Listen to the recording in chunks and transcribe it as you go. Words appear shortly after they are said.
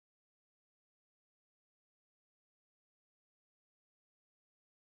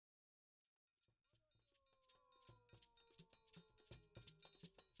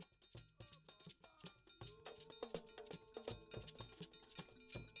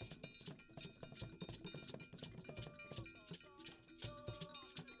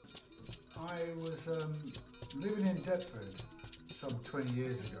I was living in Deptford some 20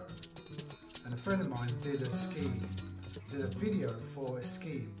 years ago, and a friend of mine did a video for a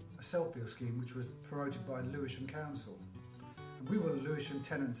scheme, a self-build scheme, which was promoted by Lewisham Council. And we were Lewisham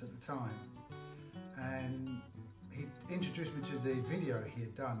tenants at the time, and he introduced me to the video he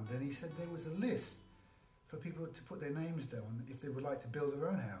had done. Then he said there was a list for people to put their names down if they would like to build their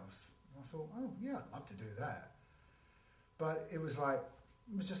own house. And I thought, oh yeah, I'd love to do that. But it was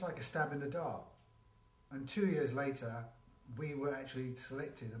just like a stab in the dark. And 2 years later, we were actually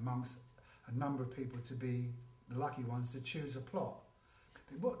selected amongst a number of people to be the lucky ones to choose a plot.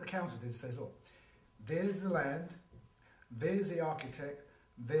 What the council did say, look, there's the land, there's the architect,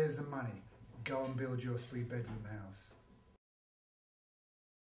 there's the money. Go and build your 3-bedroom house.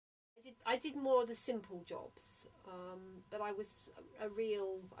 I did more of the simple jobs, but I was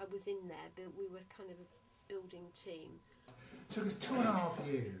in there, but we were kind of a building team. It took us 2.5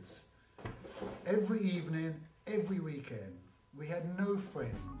 years. Every evening, every weekend. We had no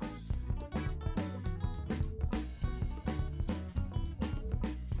friends.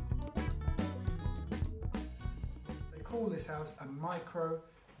 They call this house a micro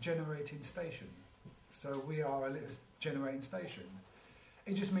generating station. So we are a little generating station.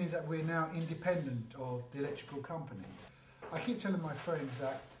 It just means that we're now independent of the electrical companies. I keep telling my friends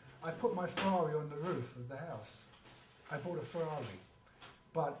that I put my Ferrari on the roof of the house. I bought a Ferrari,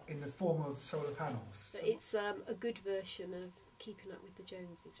 but in the form of solar panels. But it's a good version of keeping up with the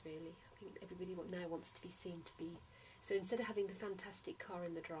Joneses, really. I think everybody now wants to be seen to be. So instead of having the fantastic car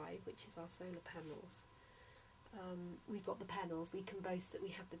in the drive, which is our solar panels, we've got the panels. We can boast that we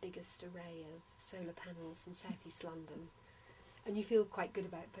have the biggest array of solar panels in South East London. And you feel quite good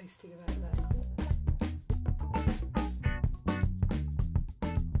about boasting about that.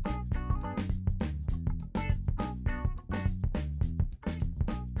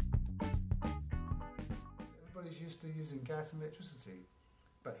 Everybody's used to using gas and electricity,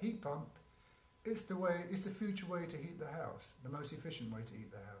 but heat pump, it's the future way to heat the house, the most efficient way to heat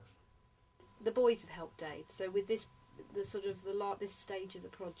the house. The boys have helped Dave. So with this stage of the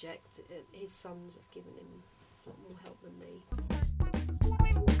project, his sons have given him a lot more help than me.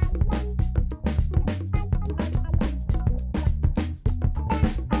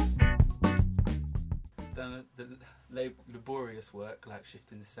 Done the laborious work like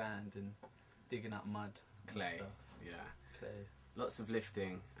shifting sand and digging up mud, clay, and stuff. yeah, Clay. Lots of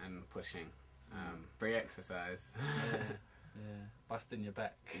lifting and pushing, free exercise. Yeah, busting your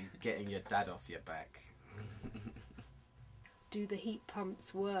back, getting your dad off your back. Do the heat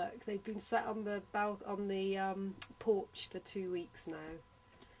pumps work? They've been sat on the porch for 2 weeks now.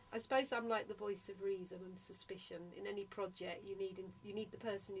 I suppose I'm like the voice of reason and suspicion. In any project, you need the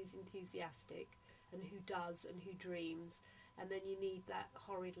person who's enthusiastic and who does and who dreams, and then you need that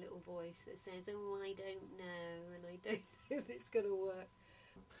horrid little voice that says, "Oh, I don't know, and I don't know if it's going to work."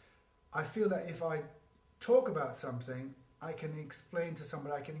 I feel that if I talk about something, I can explain to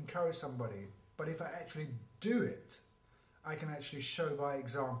somebody, I can encourage somebody, but if I actually do it, I can actually show by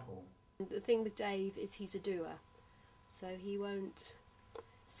example. The thing with Dave is he's a doer, so he won't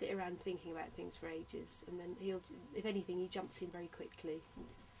sit around thinking about things for ages, and then if anything, he jumps in very quickly.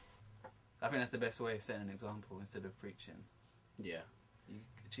 I think that's the best way of setting an example instead of preaching. Yeah, you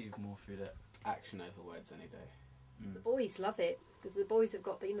achieve more through that. Action over words any day. The boys love it because the boys have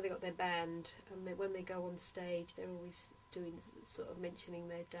got they got their band, and when they go on stage, they're always doing sort of mentioning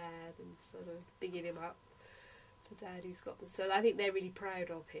their dad and sort of bigging him up. The dad who's got so I think they're really proud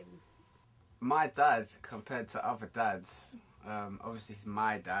of him. My dad, compared to other dads, obviously he's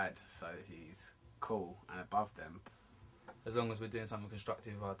my dad, so he's cool and above them. As long as we're doing something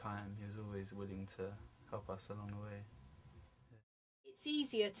constructive with our time, he was always willing to help us along the way. It's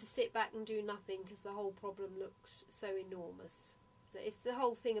easier to sit back and do nothing because the whole problem looks so enormous. It's the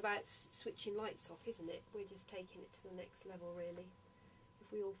whole thing about switching lights off, isn't it? We're just taking it to the next level, really.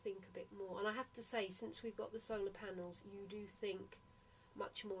 If we all think a bit more. And I have to say, since we've got the solar panels, you do think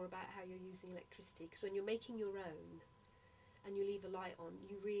much more about how you're using electricity, because when you're making your own and you leave a light on,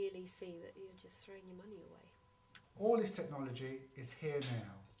 you really see that you're just throwing your money away. All this technology is here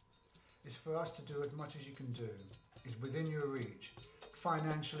now. It's for us to do as much as you can do. It's within your reach.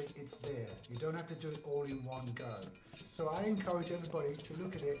 Financially, it's there. You don't have to do it all in one go. So I encourage everybody to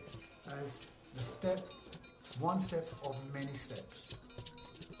look at it as one step of many steps.